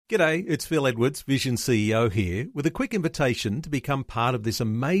G'day, it's Phil Edwards, Vision CEO here, with a quick invitation to become part of this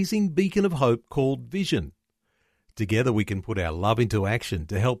amazing beacon of hope called Vision. Together we can put our love into action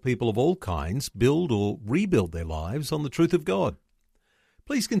to help people of all kinds build or rebuild their lives on the truth of God.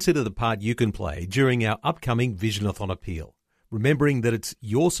 Please consider the part you can play during our upcoming Visionathon appeal, remembering that it's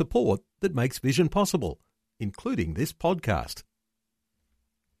your support that makes Vision possible, including this podcast.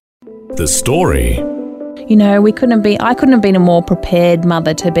 The story. You know, I couldn't have been a more prepared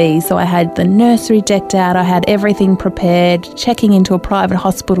mother to be. So I had the nursery decked out, I had everything prepared, checking into a private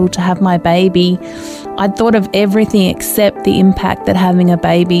hospital to have my baby. I'd thought of everything except the impact that having a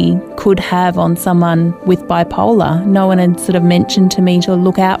baby could have on someone with bipolar. No one had sort of mentioned to me to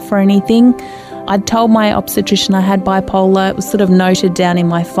look out for anything. I'd told my obstetrician I had bipolar. It was sort of noted down in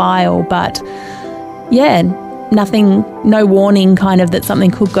my file, but yeah, nothing, no warning kind of that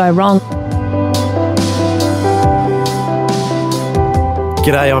something could go wrong.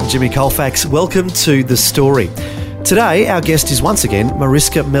 G'day, I'm Jimmy Colfax. Welcome to The Story. Today, our guest is once again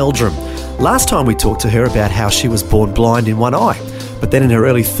Mariska Meldrum. Last time we talked to her about how she was born blind in one eye, but then in her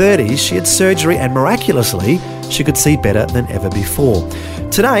early 30s, she had surgery and miraculously, she could see better than ever before.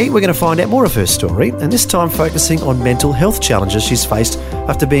 Today, we're going to find out more of her story, and this time focusing on mental health challenges she's faced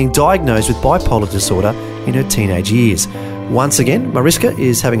after being diagnosed with bipolar disorder in her teenage years. Once again, Mariska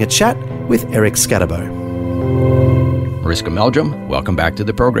is having a chat with Eric Scatterbo. Mariska Meldrum, welcome back to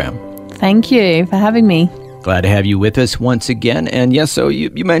the program. Thank you for having me. Glad to have you with us once again. And yes, so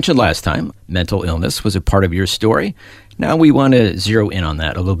you mentioned last time mental illness was a part of your story. Now we want to zero in on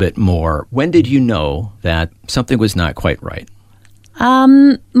that a little bit more. When did you know that something was not quite right?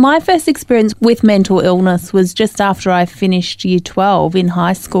 My first experience with mental illness was just after I finished year 12 in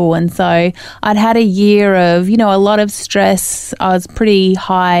high school. And so I'd had a year of, a lot of stress. I was pretty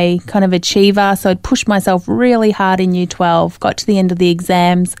high kind of achiever. So I'd pushed myself really hard in year 12, got to the end of the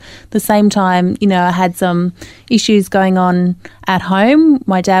exams. At the same time, I had some issues going on at home.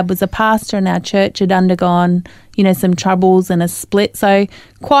 My dad was a pastor and our church had undergone some troubles and a split. So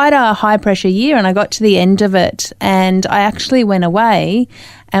quite a high pressure year, and I got to the end of it and I actually went away,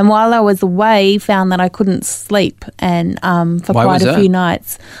 and while I was away found that I couldn't sleep and for Why quite was a few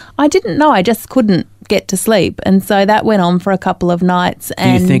nights. I didn't know, I just couldn't get to sleep, and so that went on for a couple of nights. Do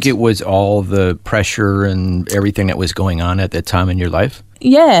you think it was all the pressure and everything that was going on at that time in your life?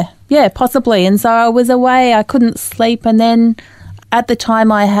 Yeah, possibly. And so I was away, I couldn't sleep, and then at the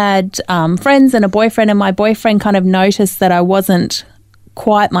time I had friends and a boyfriend, and my boyfriend kind of noticed that I wasn't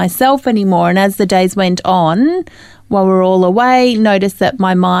quite myself anymore. And as the days went on, while we were all away, noticed that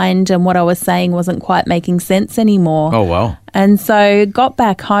my mind and what I was saying wasn't quite making sense anymore. Oh, wow. And so got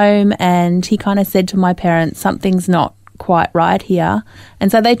back home and he kind of said to my parents, something's not quite right here.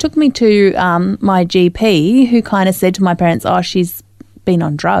 And so they took me to my GP, who kind of said to my parents, she's been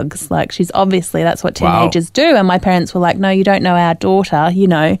on drugs. Like, she's obviously, that's what teenagers do. And my parents were like, no, you don't know our daughter,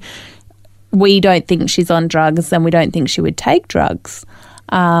 we don't think she's on drugs and we don't think she would take drugs.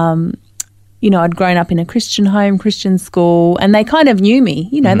 I'd grown up in a Christian home, Christian school, and they kind of knew me,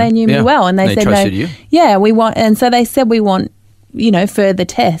 they knew me well. And they said, trusted you. Yeah, we want, and so they said, we want, further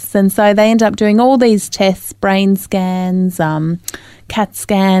tests. And so they ended up doing all these tests, brain scans, CAT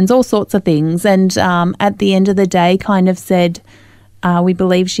scans, all sorts of things. And at the end of the day kind of said, we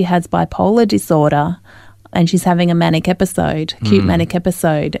believe she has bipolar disorder and she's having a manic episode, acute manic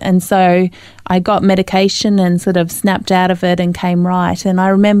episode. And so I got medication and sort of snapped out of it and came right. And I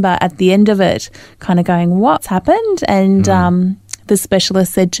remember at the end of it kind of going, what's happened? And the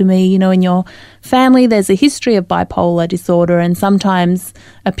specialist said to me, in your family there's a history of bipolar disorder, and sometimes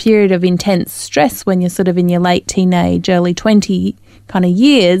a period of intense stress when you're sort of in your late teenage, early 20 kind of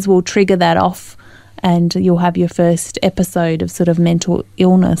years will trigger that off, and you'll have your first episode of sort of mental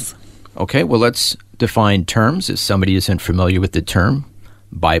illness. Okay, well, let's define terms. If somebody isn't familiar with the term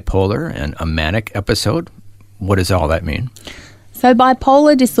bipolar and a manic episode, what does all that mean? So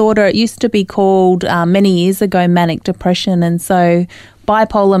bipolar disorder, it used to be called many years ago manic depression, and so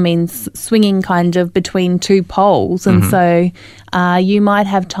bipolar means swinging kind of between two poles, and so you might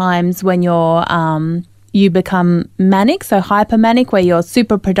have times when you become manic, so hypermanic, where you're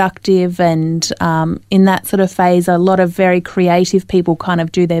super productive, and in that sort of phase a lot of very creative people kind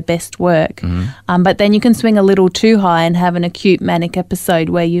of do their best work. But then you can swing a little too high and have an acute manic episode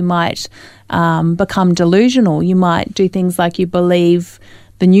where you might become delusional. You might do things like you believe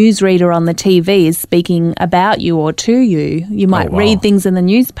the newsreader on the TV is speaking about you or to you. You might read things in the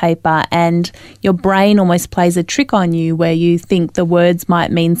newspaper and your brain almost plays a trick on you where you think the words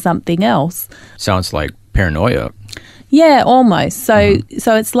might mean something else. Sounds like paranoia. Yeah, almost. So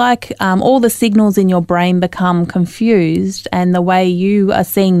it's like all the signals in your brain become confused, and the way you are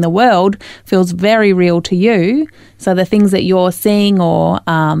seeing the world feels very real to you. So the things that you're seeing or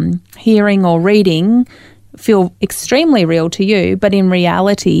hearing or reading feel extremely real to you, but in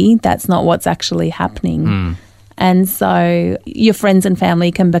reality, that's not what's actually happening. And so your friends and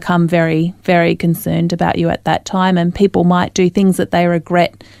family can become very, very concerned about you at that time, and people might do things that they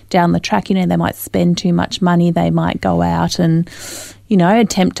regret down the track. You know, they might spend too much money. They might go out and, you know,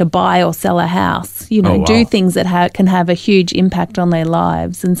 attempt to buy or sell a house, you know, do things that can have a huge impact on their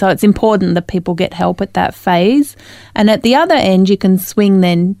lives. And so it's important that people get help at that phase. And at the other end, you can swing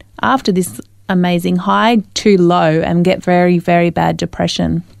then after this amazing high too low and get very, very bad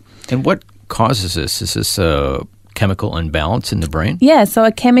depression. And what causes this? Is this a chemical imbalance in the brain? Yeah, so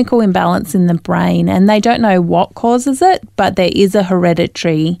a chemical imbalance in the brain, and they don't know what causes it, but there is a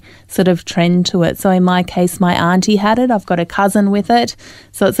hereditary sort of trend to it. So in my case, my auntie had it. I've got a cousin with it.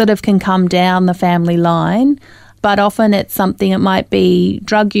 So it sort of can come down the family line. But often it's something, it might be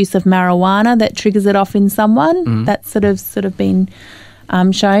drug use of marijuana that triggers it off in someone. That's sort of been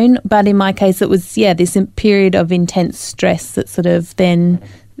shown. But in my case, it was, this period of intense stress that sort of then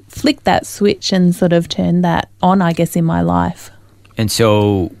flicked that switch and sort of turned that on, I guess, in my life. And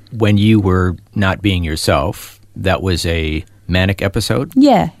so when you were not being yourself, that was a manic episode?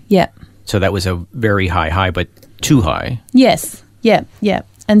 Yeah. So that was a very high, but too high? Yes, yeah.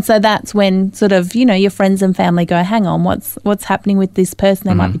 And so that's when sort of, you know, your friends and family go, hang on, what's happening with this person?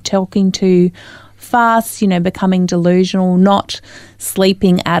 They might be talking too fast, you know, becoming delusional, not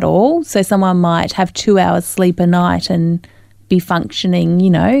sleeping at all. So someone might have 2 hours sleep a night and be functioning, you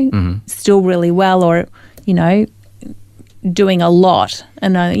know, still really well, or, you know, doing a lot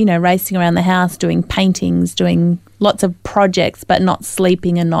and, you know, racing around the house, doing paintings, doing lots of projects, but not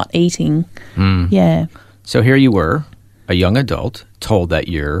sleeping and not eating. Yeah. So here you were, a young adult, told that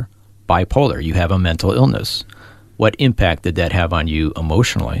you're bipolar, you have a mental illness. What impact did that have on you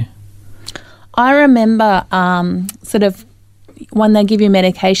emotionally? I remember sort of when they give you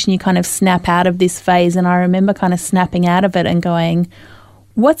medication, you kind of snap out of this phase, and I remember kind of snapping out of it and going,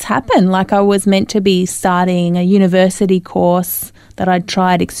 what's happened? Like, I was meant to be starting a university course that I'd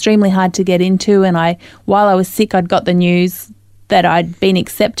tried extremely hard to get into, and while I was sick, I'd got the news that I'd been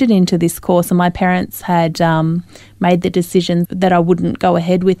accepted into this course, and my parents had made the decision that I wouldn't go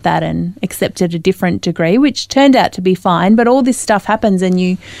ahead with that and accepted a different degree, which turned out to be fine. But all this stuff happens, and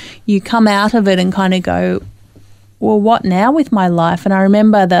you come out of it and kind of go, well, what now with my life? And I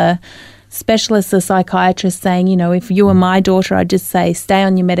remember the specialist, the psychiatrist, saying, you know, if you were my daughter, I'd just say stay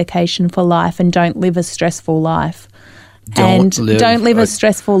on your medication for life and don't live a stressful life. Don't live a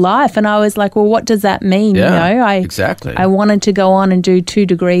stressful life. And I was like, well, what does that mean? Yeah, you know, exactly. I wanted to go on and do 2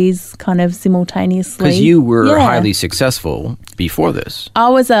 degrees kind of simultaneously. Because you were highly successful before this. I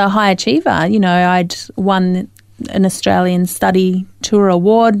was a high achiever. You know, I'd won an Australian study tour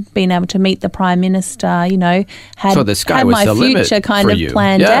award, been able to meet the Prime Minister, you know, had my future kind of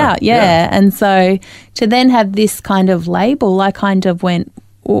planned out. Yeah. And so to then have this kind of label, I kind of went,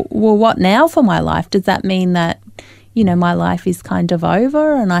 well, what now for my life? Does that mean that, you know, my life is kind of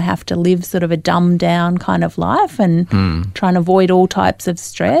over and I have to live sort of a dumbed down kind of life and try and avoid all types of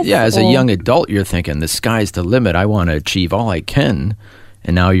stress? Yeah, as a young adult, you're thinking the sky's the limit. I want to achieve all I can.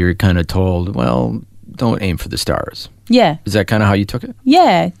 And now you're kind of told, well, don't aim for the stars. Yeah. Is that kind of how you took it?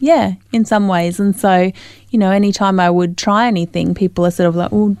 Yeah, in some ways. And so, you know, anytime I would try anything, people are sort of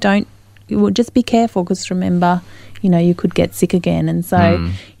like, just be careful, because remember, you know, you could get sick again. And so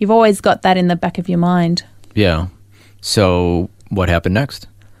you've always got that in the back of your mind. Yeah. So what happened next?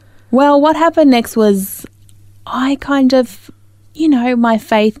 Well, what happened next was I kind of, you know, my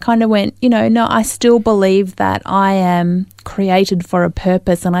faith kind of went, you know, no, I still believe that I am created for a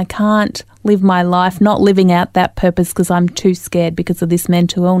purpose, and I can't live my life not living out that purpose because I'm too scared because of this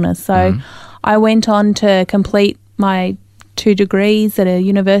mental illness. So I went on to complete my 2 degrees at a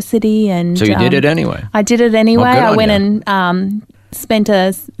university. And so you did it anyway? I did it anyway. I went and spent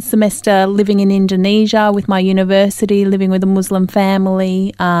a semester living in Indonesia with my university, living with a Muslim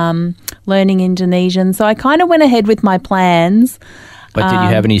family, learning Indonesian. So I kind of went ahead with my plans. But did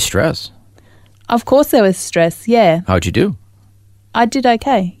you have any stress? Of course there was stress, yeah. How'd you do? I did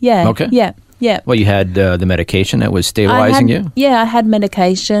okay, yeah. Okay. Yeah. Well, you had the medication that was stabilizing you? Yeah, I had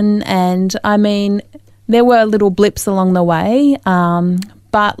medication, and I mean, there were little blips along the way,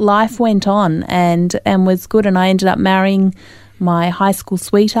 but life went on and was good, and I ended up marrying my high school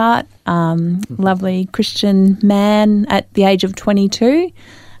sweetheart, lovely Christian man at the age of 22.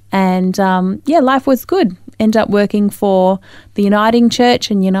 And, life was good. ended up working for the Uniting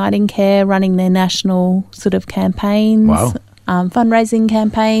Church and Uniting Care, running their national sort of campaigns, Wow. Fundraising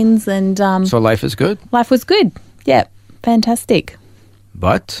campaigns. And So life is good? life was good. Yeah, fantastic.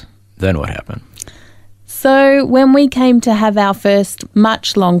 But then what happened? So when we came to have our first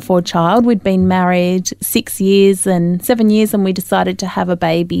much longed-for child, we'd been married 7 years, and we decided to have a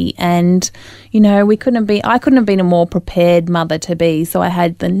baby. And, I couldn't have been a more prepared mother to be. So I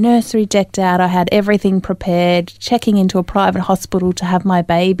had the nursery decked out. I had everything prepared, checking into a private hospital to have my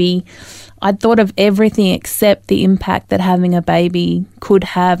baby. I'd thought of everything except the impact that having a baby could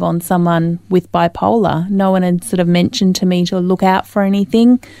have on someone with bipolar. No one had sort of mentioned to me to look out for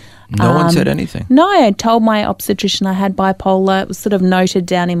anything. No one said anything? No, I told my obstetrician I had bipolar. It was sort of noted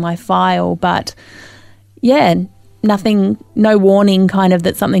down in my file, but yeah, nothing, no warning kind of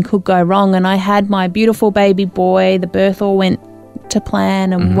that something could go wrong. And I had my beautiful baby boy. The birth all went to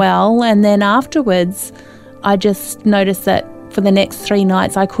plan and well. And then afterwards, I just noticed that for the next 3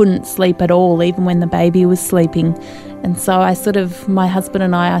 nights, I couldn't sleep at all, even when the baby was sleeping. And so my husband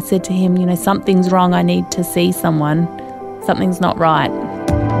and I said to him, something's wrong. I need to see someone. Something's not right.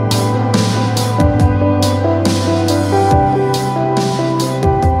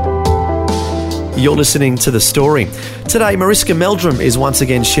 You're listening to The Story. Today, Mariska Meldrum is once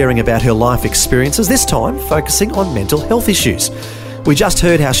again sharing about her life experiences, this time focusing on mental health issues. We just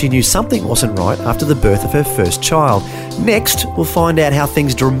heard how she knew something wasn't right after the birth of her first child. Next, we'll find out how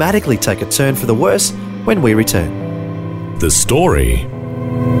things dramatically take a turn for the worse when we return. The Story.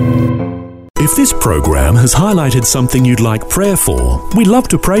 If this program has highlighted something you'd like prayer for, we'd love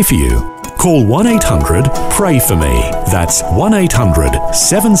to pray for you. Call 1-800-PRAY-FOR-ME. That's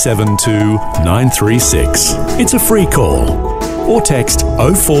 1-800-772-936. It's a free call. Or text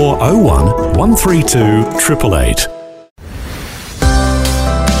 0401 132 888.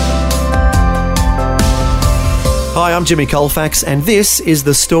 Hi, I'm Jimmy Colfax, and this is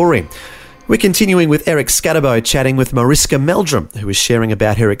The Story. We're continuing with Eric Scatterbo chatting with Mariska Meldrum, who is sharing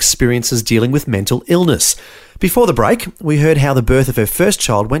about her experiences dealing with mental illness. Before the break, we heard how the birth of her first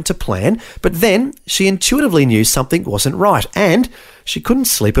child went to plan, but then she intuitively knew something wasn't right, and she couldn't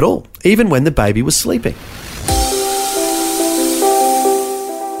sleep at all, even when the baby was sleeping.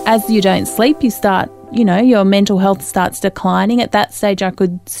 As you don't sleep, you start, your mental health starts declining. At that stage, I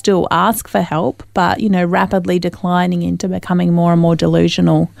could still ask for help, but, rapidly declining into becoming more and more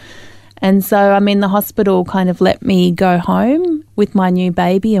delusional. And so, the hospital kind of let me go home with my new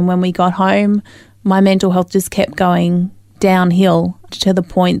baby. And when we got home, my mental health just kept going downhill to the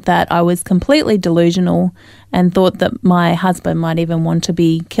point that I was completely delusional and thought that my husband might even want to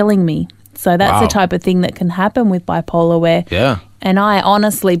be killing me. So that's the type of thing that can happen with bipolar where... Yeah. And I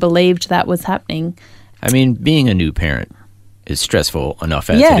honestly believed that was happening. Being a new parent is stressful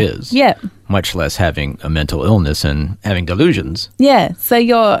enough as it is. Yeah. Much less having a mental illness and having delusions. Yeah. So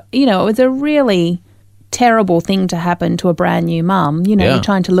it was a really terrible thing to happen to a brand new mum. You're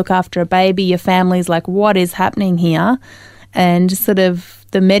trying to look after a baby. Your family's like, what is happening here? And sort of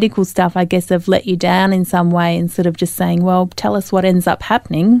the medical stuff, I guess, have let you down in some way and sort of just saying, well, tell us what ends up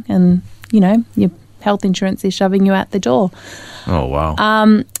happening. And, your health insurance is shoving you out the door. Oh,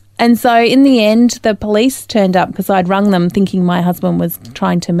 wow. And so in the end, the police turned up because I'd rung them thinking my husband was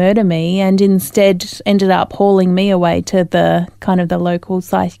trying to murder me and instead ended up hauling me away to the local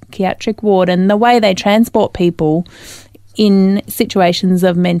psychiatric ward. And the way they transport people in situations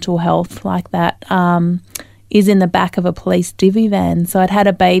of mental health like that is in the back of a police divvy van. So I'd had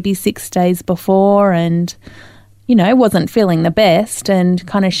a baby 6 days before and, wasn't feeling the best and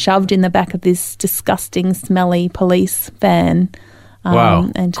kind of shoved in the back of this disgusting, smelly police van.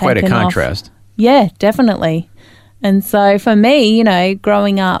 Wow, and quite a contrast. Off. Yeah, definitely. And so for me,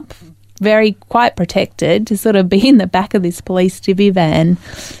 growing up quite protected to sort of be in the back of this police divvy van,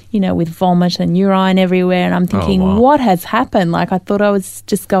 with vomit and urine everywhere. And I'm thinking, what has happened? Like I thought I was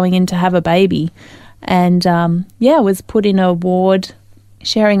just going in to have a baby. And was put in a ward,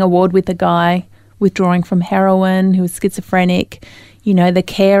 sharing a ward with a guy withdrawing from heroin who was schizophrenic. The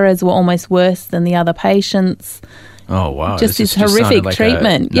carers were almost worse than the other patients. Oh, wow. Just this horrific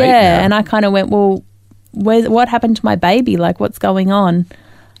treatment. Yeah. And I kind of went, well, what happened to my baby? Like, what's going on?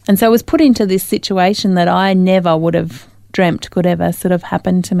 And so I was put into this situation that I never would have dreamt could ever sort of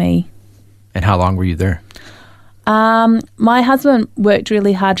happen to me. And how long were you there? My husband worked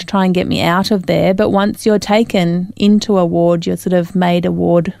really hard to try and get me out of there. But once you're taken into a ward, you're sort of made a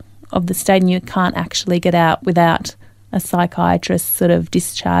ward of the state and you can't actually get out without a psychiatrist sort of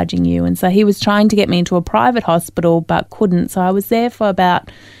discharging you. And so he was trying to get me into a private hospital but couldn't. So I was there for about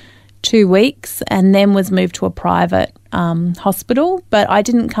 2 weeks and then was moved to a private hospital. But I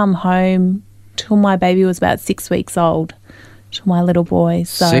didn't come home till my baby was about 6 weeks old, to my little boy.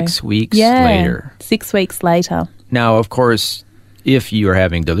 So 6 weeks later. 6 weeks later. Now, of course, if you are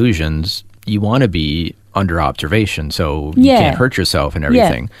having delusions, you want to be under observation so you can't hurt yourself and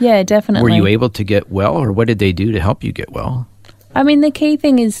everything. Yeah, definitely. Were you able to get well, or what did they do to help you get well? I mean, the key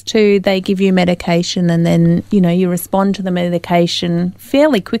thing is they give you medication, and then, you respond to the medication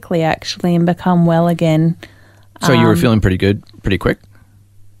fairly quickly, actually, and become well again. So you were feeling pretty good pretty quick?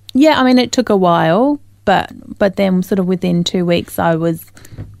 Yeah, I mean, it took a while, but then sort of within 2 weeks I was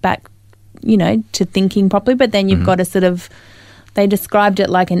back, to thinking properly. But then you've got to sort of, they described it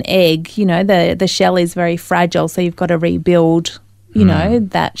like an egg, the shell is very fragile, so you've got to rebuild,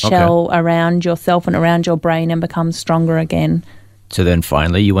 that shell around yourself and around your brain and become stronger again. So then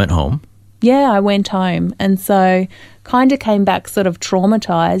finally you went home? Yeah, I went home, and so kind of came back sort of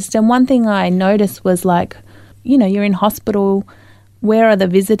traumatised. And one thing I noticed was like, you're in hospital, where are the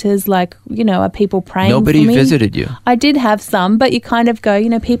visitors? Like, are people praying for me? Nobody visited you? I did have some, but you kind of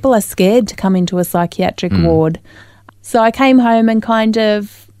go, people are scared to come into a psychiatric ward. So I came home and kind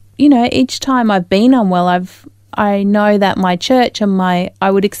of, each time I've been unwell, I know that my church and I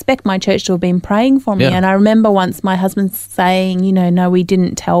would expect my church to have been praying for me. Yeah. And I remember once my husband saying, no, we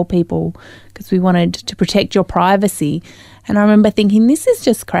didn't tell people because we wanted to protect your privacy. And I remember thinking, this is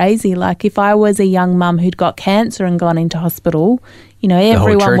just crazy. Like, if I was a young mum who'd got cancer and gone into hospital,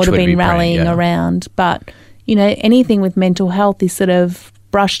 everyone would have been rallying around. But, anything with mental health is sort of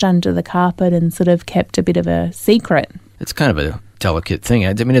brushed under the carpet and sort of kept a bit of a secret. It's kind of a delicate thing.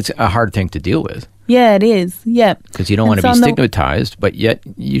 I mean, it's a hard thing to deal with. Yeah, it is. Yeah. Because you don't want to be stigmatized, but yet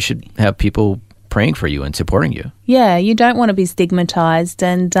you should have people praying for you and supporting you. Yeah, you don't want to be stigmatized.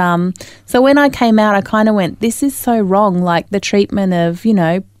 And so when I came out, I kind of went, this is so wrong. Like the treatment of,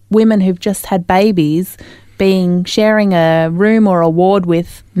 women who've just had babies sharing a room or a ward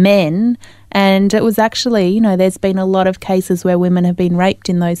with men. And it was actually, there's been a lot of cases where women have been raped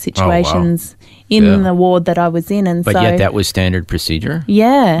in those situations in the ward that I was in. But yet that was standard procedure?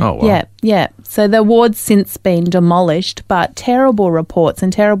 Yeah. Oh, wow. Yeah. So the ward's since been demolished, but terrible reports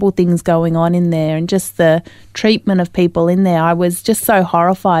and terrible things going on in there, and just the treatment of people in there. I was just so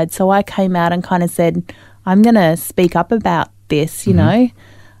horrified. So I came out and kind of said, I'm going to speak up about this,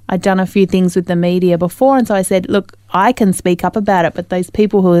 I'd done a few things with the media before, and so I said, look, I can speak up about it, but those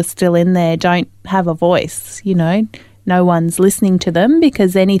people who are still in there don't have a voice, No one's listening to them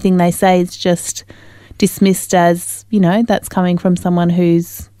because anything they say is just dismissed as, that's coming from someone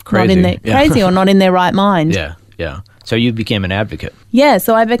who's crazy, crazy or not in their right mind. Yeah. So you became an advocate. Yeah,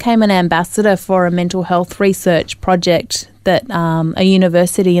 so I became an ambassador for a mental health research project that a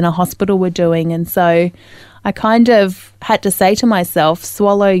university and a hospital were doing, and so I kind of had to say to myself,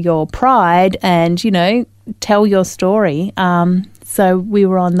 swallow your pride and, tell your story. So we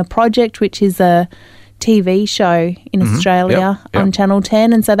were on The Project, which is a TV show in Australia on Channel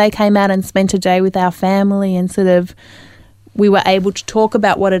 10. And so they came out and spent a day with our family, and sort of we were able to talk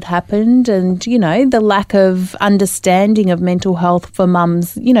about what had happened and, the lack of understanding of mental health for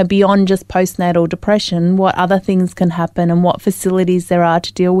mums, beyond just postnatal depression, what other things can happen and what facilities there are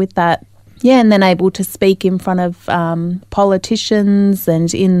to deal with that. Yeah, and then able to speak in front of politicians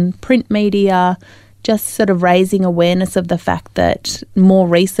and in print media, just sort of raising awareness of the fact that more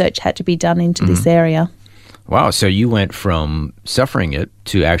research had to be done into this area. Wow, so you went from suffering it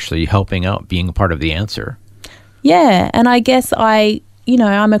to actually helping out, being a part of the answer. Yeah, and I guess I'm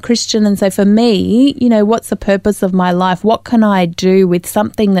a Christian, and so for me, what's the purpose of my life? What can I do with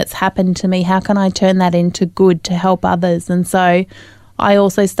something that's happened to me? How can I turn that into good to help others? And so I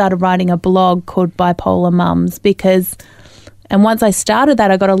also started writing a blog called Bipolar Mums and once I started that,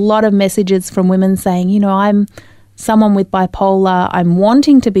 I got a lot of messages from women saying, I'm someone with bipolar, I'm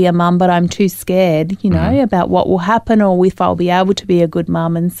wanting to be a mum, but I'm too scared, about what will happen or if I'll be able to be a good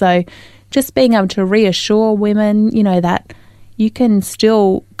mum. And so just being able to reassure women, that you can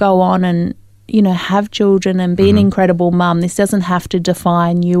still go on and, have children and be an incredible mum. This doesn't have to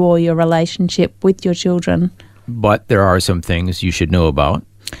define you or your relationship with your children. But there are some things you should know about.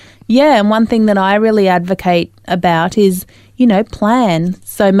 Yeah, and one thing that I really advocate about is, plan.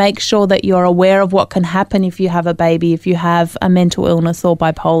 So make sure that you're aware of what can happen if you have a baby, if you have a mental illness or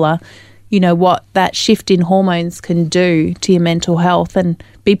bipolar, what that shift in hormones can do to your mental health, and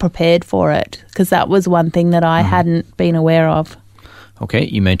be prepared for it, because that was one thing that I hadn't been aware of. Okay,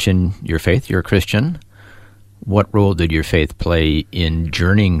 you mentioned your faith. You're a Christian. What role did your faith play in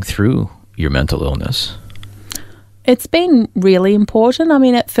journeying through your mental illness? It's been really important. I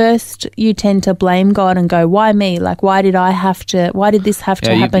mean, at first you tend to blame God and go, why me? Like, why did this have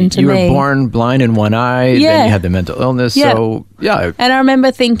to happen to me? You were born blind in one eye, then you had the mental illness. Yeah. So, yeah. And I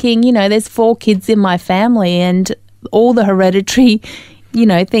remember thinking, there's 4 kids in my family and all the hereditary,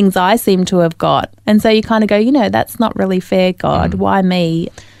 things I seem to have got. And so you kind of go, that's not really fair, God. Why me?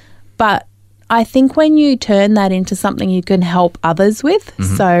 But I think when you turn that into something you can help others with,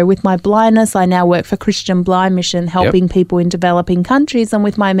 so with my blindness, I now work for Christian Blind Mission, helping people in developing countries, and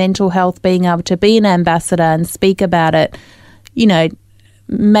with my mental health, being able to be an ambassador and speak about it,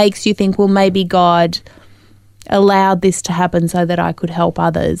 makes you think, well, maybe God allowed this to happen so that I could help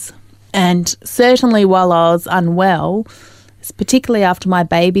others. And certainly while I was unwell, particularly after my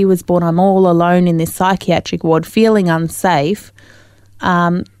baby was born, I'm all alone in this psychiatric ward, feeling unsafe.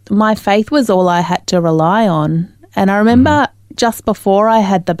 My faith was all I had to rely on. And I remember just before I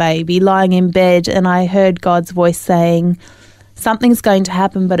had the baby, lying in bed, and I heard God's voice saying, something's going to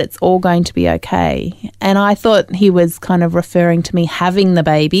happen, but it's all going to be okay. And I thought he was kind of referring to me having the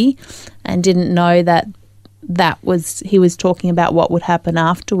baby, and didn't know that he was talking about what would happen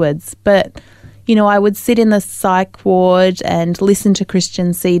afterwards. But, I would sit in the psych ward and listen to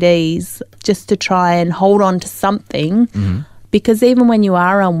Christian CDs just to try and hold on to something. Because even when you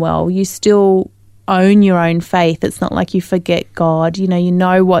are unwell, you still own your own faith. It's not like you forget God. You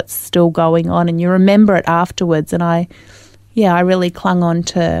know what's still going on, and you remember it afterwards. And I really clung on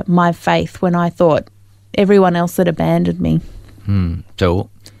to my faith when I thought everyone else had abandoned me. So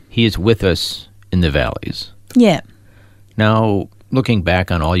he is with us in the valleys. Yeah. Now, looking back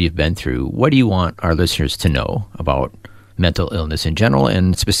on all you've been through, what do you want our listeners to know about mental illness in general,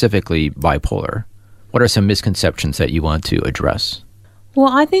 and specifically bipolar? What are some misconceptions that you want to address? Well,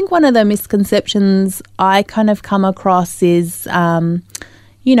 I think one of the misconceptions I kind of come across is,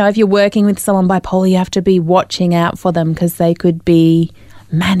 if you're working with someone bipolar, you have to be watching out for them because they could be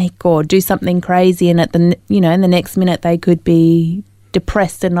manic or do something crazy, and in the next minute they could be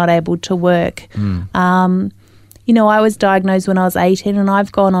depressed and not able to work. I was diagnosed when I was 18, and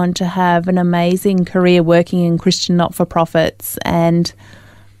I've gone on to have an amazing career working in Christian not-for-profits, and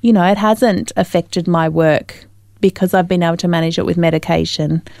it hasn't affected my work because I've been able to manage it with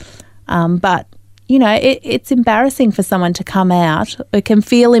medication. But, it's embarrassing for someone to come out. It can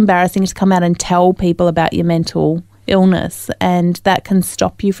feel embarrassing to come out and tell people about your mental illness, and that can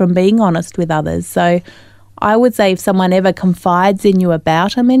stop you from being honest with others. So I would say if someone ever confides in you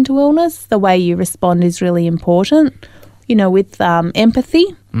about a mental illness, the way you respond is really important, with empathy.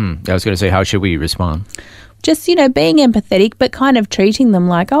 I was going to say, how should we respond? Just, being empathetic, but kind of treating them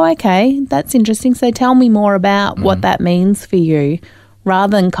like, oh, okay, that's interesting. So tell me more about what that means for you,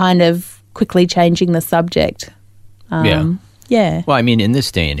 rather than kind of quickly changing the subject. Yeah. Well, I mean, in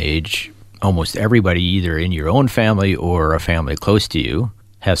this day and age, almost everybody, either in your own family or a family close to you,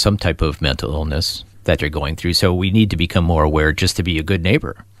 has some type of mental illness that they're going through. So we need to become more aware just to be a good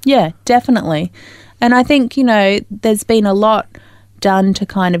neighbor. Yeah, definitely. And I think, there's been a lot done to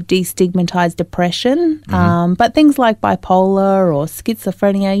kind of destigmatize depression. But things like bipolar or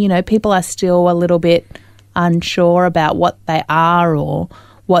schizophrenia, people are still a little bit unsure about what they are or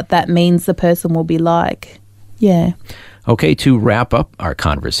what that means the person will be like. Yeah. Okay, to wrap up our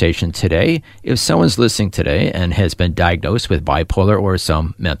conversation today, if someone's listening today and has been diagnosed with bipolar or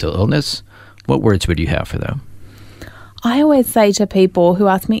some mental illness, what words would you have for them? I always say to people who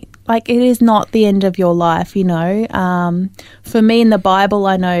ask me, it is not the end of your life, For me in the Bible,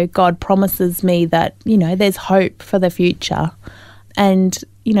 I know God promises me that, there's hope for the future. And,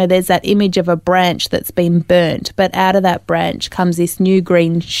 there's that image of a branch that's been burnt, but out of that branch comes this new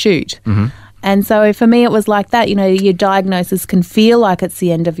green shoot. And so for me, it was like that. Your diagnosis can feel like it's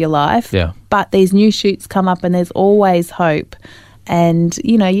the end of your life, but these new shoots come up and there's always hope. And,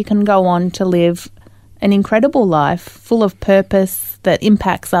 you can go on to live an incredible life full of purpose that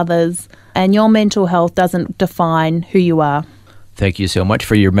impacts others, and your mental health doesn't define who you are. Thank you so much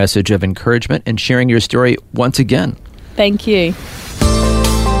for your message of encouragement and sharing your story once again. Thank you.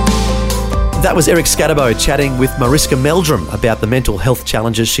 That was Eric Scatterbo chatting with Mariska Meldrum about the mental health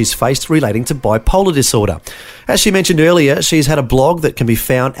challenges she's faced relating to bipolar disorder. As she mentioned earlier, she's had a blog that can be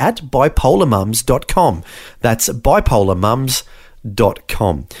found at bipolarmums.com. That's bipolarmums.com.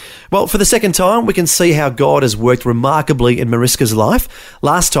 Well, for the second time, we can see how God has worked remarkably in Mariska's life.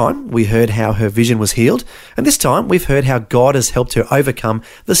 Last time, we heard how her vision was healed, and this time we've heard how God has helped her overcome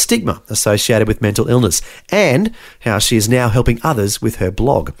the stigma associated with mental illness, and how she is now helping others with her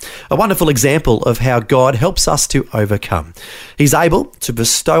blog. A wonderful example of how God helps us to overcome. He's able to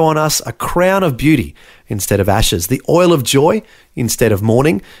bestow on us a crown of beauty instead of ashes, the oil of joy instead of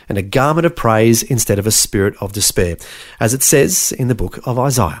mourning, and a garment of praise instead of a spirit of despair, as it says in the book of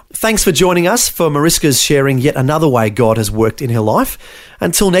Isaiah. Thanks for joining us for Mariska's sharing yet another way God has worked in her life.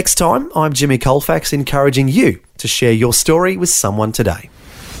 Until next time, I'm Jimmy Colfax, encouraging you to share your story with someone today.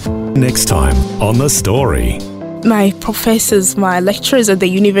 Next time on The Story. My professors, my lecturers at the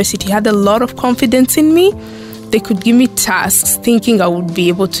university had a lot of confidence in me. They could give me tasks thinking I would be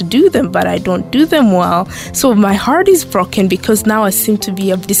able to do them, but I don't do them well. So my heart is broken because now I seem to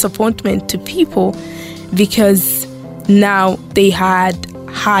be a disappointment to people, because now they had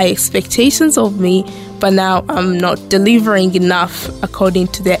high expectations of me, but now I'm not delivering enough according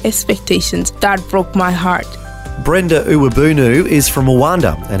to their expectations. That broke my heart. Brenda Uwabunu is from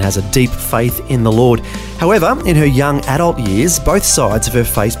Rwanda and has a deep faith in the Lord. However, in her young adult years, both sides of her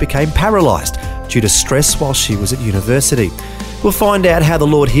face became paralysed due to stress while she was at university. We'll find out how the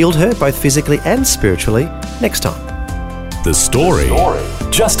Lord healed her, both physically and spiritually, next time. The Story.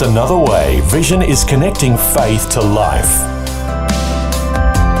 Just another way Vision is connecting faith to life.